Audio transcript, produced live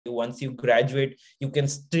Once you graduate, you can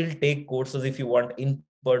still take courses if you want in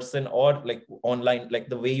person or like online, like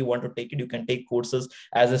the way you want to take it, you can take courses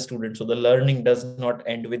as a student. So the learning does not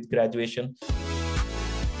end with graduation.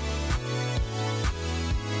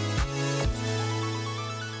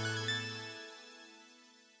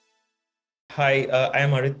 Hi, I am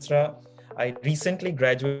Aritra. I recently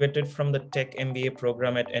graduated from the Tech MBA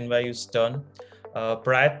program at NYU Stern.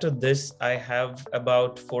 Prior to this, I have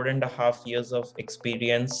about 4.5 years of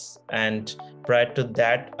experience. And prior to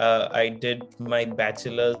that, I did my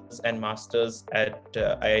bachelor's and master's at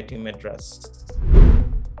IIT Madras.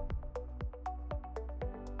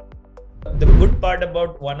 The good part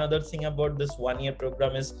about one other thing about this 1-year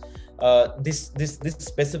program is this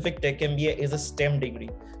specific Tech MBA is a STEM degree.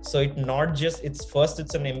 So it's not just, it's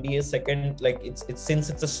an MBA, second, like it's since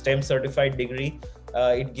it's a STEM certified degree,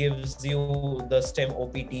 it gives you the STEM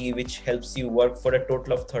OPT, which helps you work for a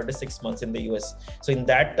total of 36 months in the US. So in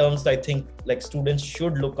that terms, I think like students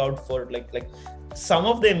should look out for like some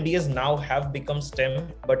of the MBAs now have become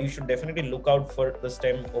STEM, but you should definitely look out for the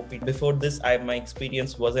STEM OPT. Before this, my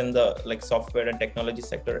experience was in the like software and technology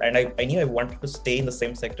sector, and I knew I wanted to stay in the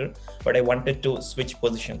same sector, but I wanted to switch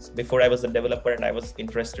positions. Before I was a developer and I was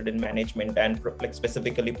interested in management and like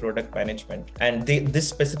specifically product management. And this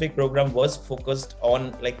specific program was focused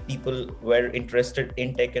on like people were interested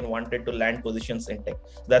in tech and wanted to land positions in tech.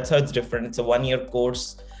 That's how it's different. It's a 1-year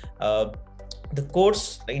course. The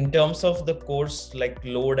course, in terms of the course like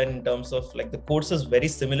load and in terms of like the course is very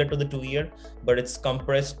similar to the 2-year, but it's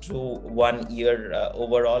compressed to 1 year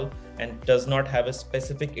overall and does not have a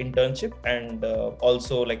specific internship. And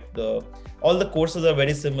also like all the courses are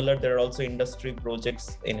very similar. There are also industry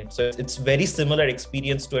projects in it. So it's very similar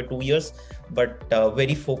experience to a 2 years, but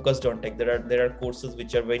very focused on tech. There are courses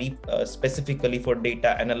which are very specifically for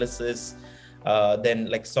data analysis, then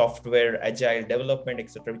like software, agile development,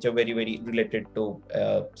 etc., which are very, very related to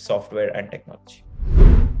software and technology.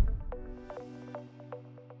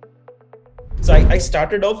 So I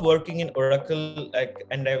started off working in Oracle,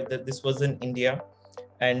 this was in India.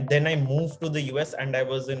 And then I moved to the US and I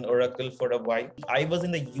was in Oracle for a while. I was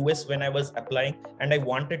in the US when I was applying and I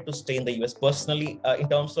wanted to stay in the US. Personally, in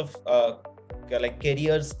terms of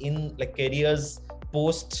careers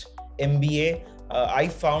post MBA, I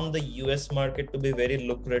found the US market to be very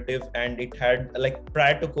lucrative, and it had like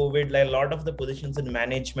prior to COVID, like a lot of the positions in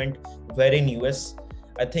management were in US.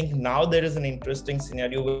 I think now there is an interesting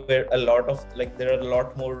scenario where there are a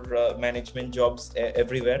lot more management jobs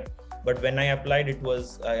everywhere. But when I applied,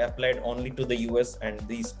 I applied only to the US and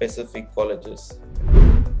these specific colleges.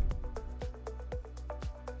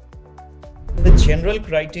 The general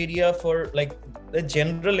criteria for like the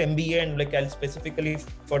general MBA and like I'll specifically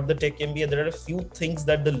for the Tech MBA, there are a few things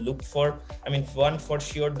that they look for. I mean, one for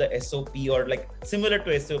sure, the SOP, or like similar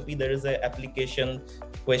to SOP, there is an application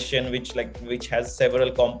question which has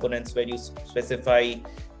several components where you specify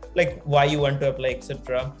like why you want to apply,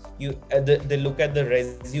 etc. They look at the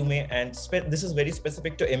resume, and this is very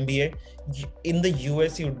specific to MBA. In the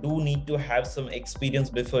US, you do need to have some experience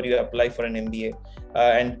before you apply for an MBA,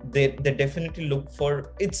 and they definitely look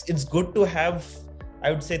for. It's good to have,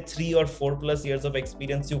 I would say, 3 or 4 plus years of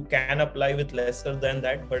experience. You can apply with lesser than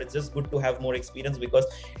that, but it's just good to have more experience, because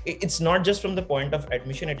it's not just from the point of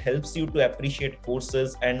admission. It helps you to appreciate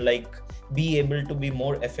courses and like be able to be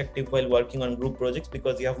more effective while working on group projects,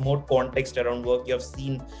 because you have more context around work. You have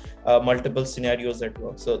seen multiple scenarios at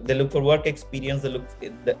work. So they look for work experience. They look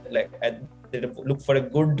for a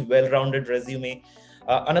good, well-rounded resume.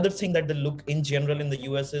 Another thing that they look in general in the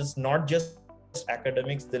US is not just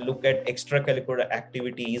academics. They look at extracurricular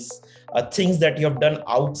activities, things that you have done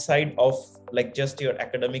outside of like just your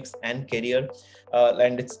academics and career,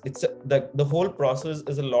 and the whole process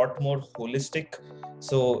is a lot more holistic.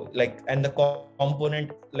 So like, and the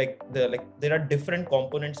component there are different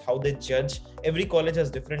components how they judge. Every college has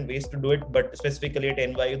different ways to do it, but specifically at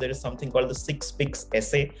NYU there is something called the 6 picks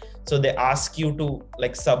essay. So they ask you to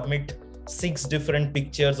like submit 6 different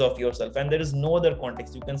pictures of yourself, and there is no other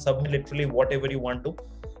context. You can submit literally whatever you want to,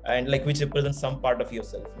 and like which represents some part of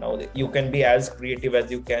yourself. Now you can be as creative as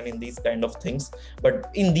you can in these kind of things, but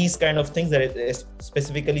in these kind of things that is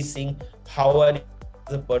specifically seeing how are you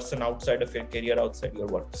as a person outside of your career, outside your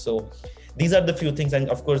work. So these are the few things, and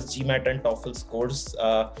of course GMAT and TOEFL scores.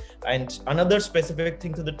 And another specific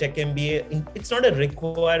thing to the Tech MBA, it's not a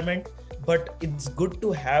requirement, but it's good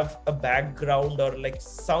to have a background or like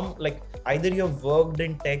some, like either you have worked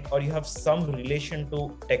in tech or you have some relation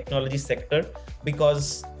to technology sector,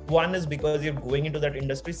 because one is because you're going into that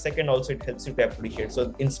industry. Second, also it helps you to appreciate.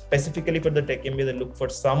 So in specifically for the tech MBA, they look for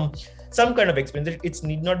some kind of experience. It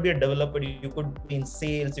need not be a developer. You could be in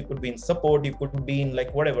sales, you could be in support, you could be in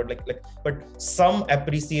like whatever, but some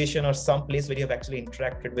appreciation or some place where you have actually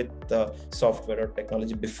interacted with the software or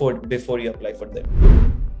technology before you apply for them.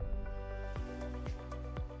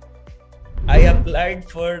 I applied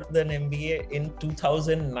for the MBA in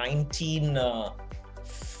 2019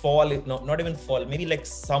 fall, no, not even fall, maybe like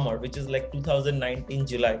summer, which is like 2019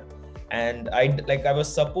 July. And I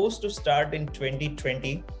was supposed to start in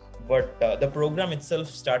 2020, but the program itself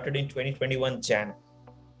started in 2021 Jan.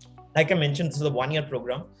 Like I mentioned, this is a 1 year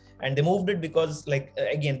program, and they moved it because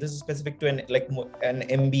again, this is specific to an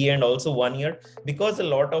MBA and also 1 year, because a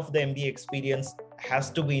lot of the MBA experience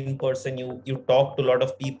has to be in person. You talk to a lot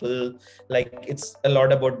of people, like it's a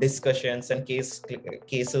lot about discussions and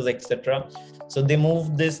cases, etc. So they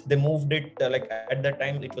moved it like at that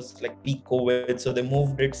time it was like peak COVID, so they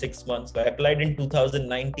moved it 6 months. So I applied in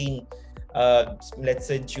 2019, let's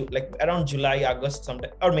say around July, August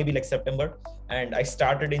sometime, or maybe like September, and I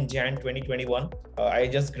started in Jan 2021. I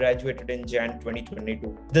just graduated in Jan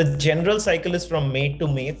 2022. The general cycle is from May to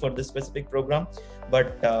May for this specific program,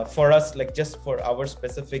 but for us, like just for our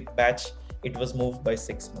specific batch, it was moved by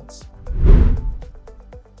 6 months.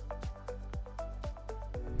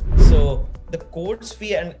 So the course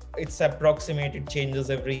fee, and it's approximated, changes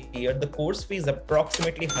every year. The course fee is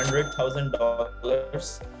approximately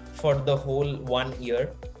 $100,000 for the whole 1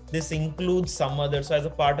 year. This includes some other, so as a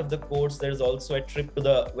part of the course, there's also a trip to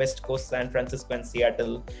the West Coast, San Francisco and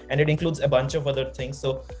Seattle, and it includes a bunch of other things.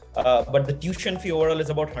 So, but the tuition fee overall is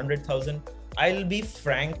about $100,000. I'll be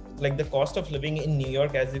frank, like the cost of living in New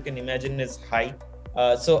York, as you can imagine, is high.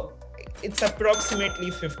 So it's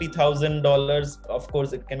approximately $50,000. Of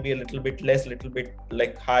course, it can be a little bit less, little bit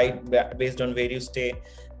like high based on where you stay.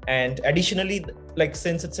 And additionally, like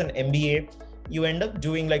since it's an MBA, you end up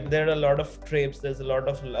doing there are a lot of trips, there's a lot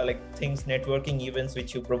of things, networking events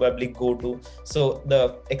which you probably go to. So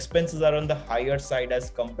the expenses are on the higher side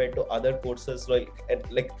as compared to other courses, like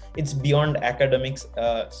it's beyond academics.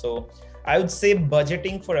 So I would say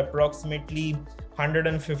budgeting for approximately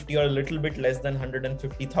 150 or a little bit less than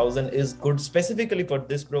 150,000 is good, specifically for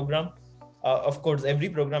this program. Of course, every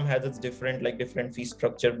program has its different fee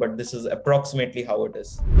structure, but this is approximately how it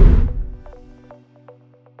is.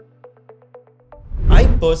 I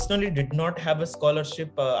personally did not have a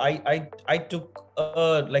scholarship. I took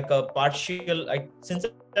a partial. Since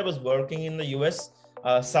I was working in the US,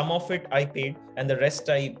 some of it I paid, and the rest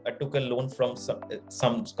I took a loan from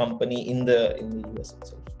some company in the US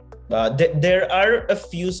itself. There are a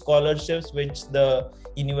few scholarships which the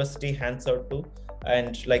university hands out to,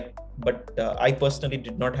 and but I personally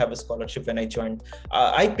did not have a scholarship when I joined.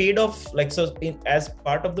 I paid off as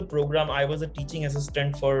part of the program, I was a teaching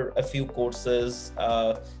assistant for a few courses.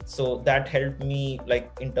 So that helped me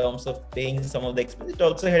in terms of paying some of the expenses. It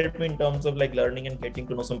also helped me in terms of learning and getting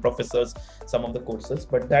to know some professors, some of the courses,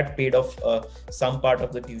 but that paid off some part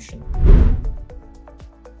of the tuition.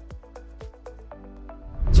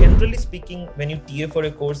 Generally speaking, when you TA for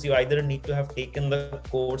a course, you either need to have taken the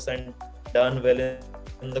course and done well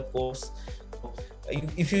in the course.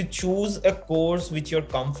 If you choose a course which you're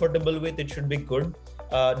comfortable with, it should be good.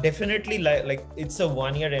 Definitely it's a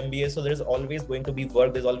 1 year MBA, so there's always going to be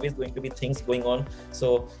work, there's always going to be things going on.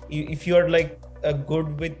 So if you're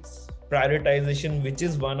good with prioritization, which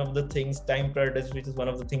is one of the things, time prioritization, which is one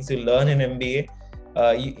of the things you learn in MBA,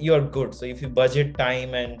 you're good. So if you budget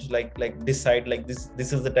time and decide this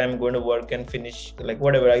is the time I'm going to work and finish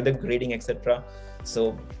whatever, either grading, etc.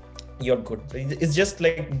 So you're good. It's just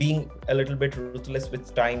being a little bit ruthless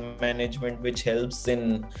with time management, which helps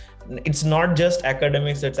in, it's not just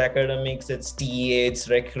academics, it's TA, it's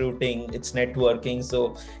recruiting, it's networking.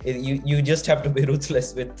 So you just have to be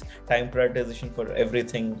ruthless with time prioritization for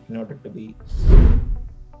everything in order to be.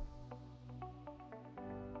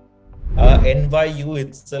 NYU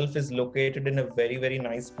itself is located in a very, very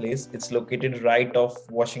nice place. It's located right off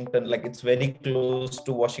Washington, it's very close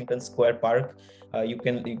to Washington Square Park. You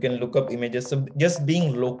can look up images. So just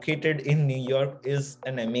being located in New York is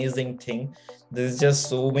an amazing thing. There's just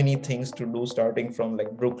so many things to do, starting from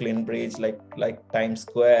Brooklyn Bridge, like Times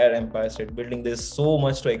Square, Empire State Building. There's so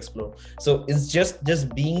much to explore. So it's just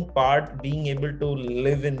being able to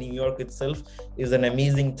live in New York itself is an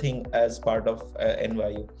amazing thing as part of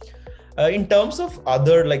NYU. In terms of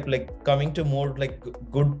other coming to more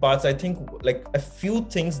good parts, I think a few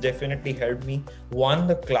things definitely helped me. One,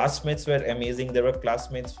 the classmates were amazing. There were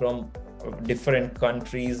classmates from different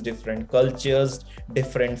countries, different cultures,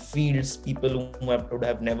 different fields, people whom I would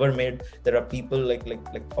have never met. There are people like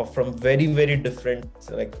from very different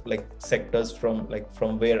like sectors from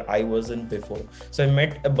where I was in before. So I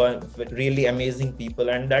met a bunch of really amazing people,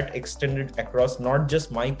 and that extended across not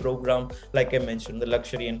just my program, like I mentioned, the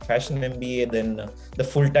luxury and fashion MBA, then the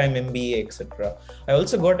full-time MBA, etc. I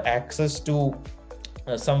also got access to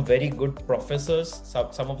some very good professors.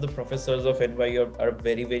 Some of the professors of NYU are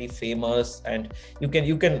very famous, and you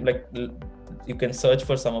can search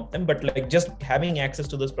for some of them, but like just having access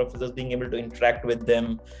to those professors, being able to interact with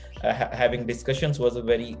them, having discussions was a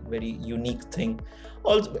very unique thing.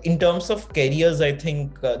 Also, in terms of careers, I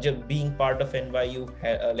think just being part of NYU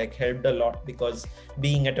helped a lot, because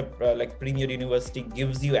being at a premier university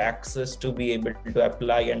gives you access to be able to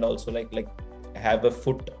apply and also like have a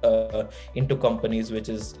foot into companies, which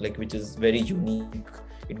is very unique.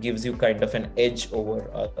 It gives you kind of an edge over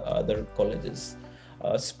other colleges.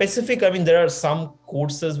 Specific, I mean, there are some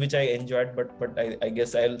courses which I enjoyed, but I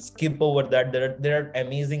guess I'll skip over that. There are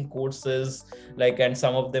amazing courses, and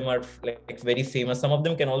some of them are very famous. Some of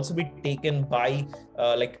them can also be taken by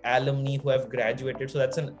alumni who have graduated. So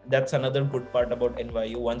that's another good part about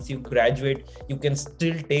NYU. Once you graduate, you can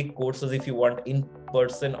still take courses if you want in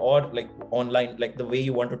person or online, the way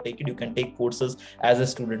you want to take it. You can take courses as a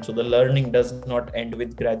student. So the learning does not end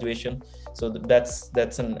with graduation. So that's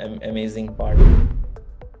an amazing part.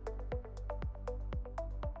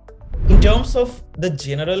 In terms of the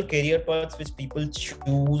general career paths which people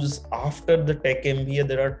choose after the Tech MBA,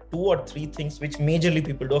 there are 2 or 3 things which majorly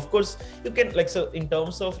people do. Of course, you can in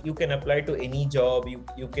terms of you can apply to any job,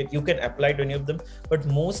 you can apply to any of them, but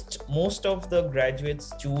most of the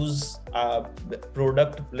graduates choose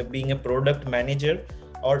being a product manager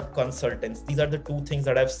or consultants. These are the 2 things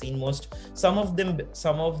that I've seen most. Some of them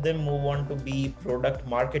move on to be product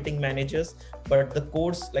marketing managers, but the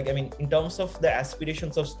course, in terms of the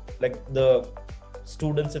aspirations of the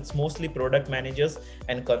students, it's mostly product managers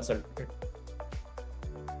and consultants.